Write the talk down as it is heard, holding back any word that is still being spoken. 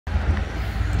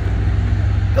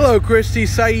Hello, Christy.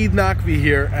 Saeed Naqvi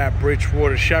here at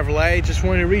Bridgewater Chevrolet. Just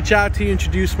wanted to reach out to you,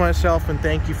 introduce myself, and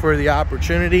thank you for the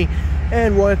opportunity.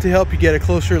 And wanted to help you get a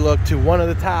closer look to one of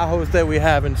the Tahoes that we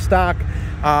have in stock.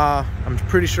 I'm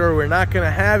pretty sure we're not going to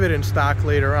have it in stock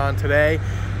later on today.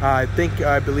 I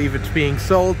believe it's being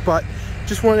sold, but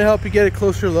just wanted to help you get a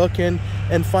closer look and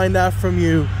find out from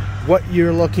you what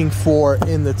you're looking for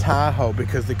in the Tahoe,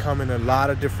 because they come in a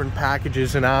lot of different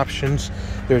packages and options.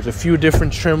 There's a few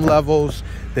different trim levels.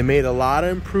 They made a lot of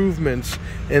improvements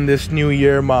in this new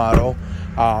year model.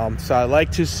 So I'd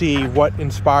like to see what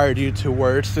inspired you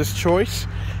towards this choice,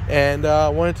 and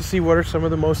wanted to see what are some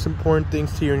of the most important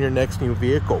things to you in your next new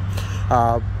vehicle.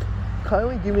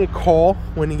 Kindly give me a call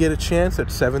when you get a chance at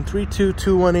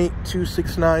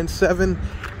 732-218-2697,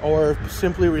 or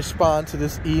simply respond to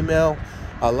this email.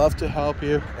 I'd love to help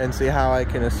you and see how I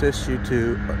can assist you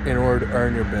in order to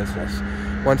earn your business.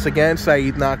 Once again,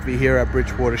 Saeed Naqvi here at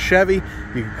Bridgewater Chevy.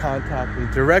 You can contact me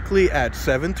directly at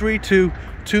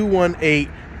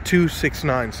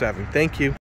 732-218-2697. Thank you.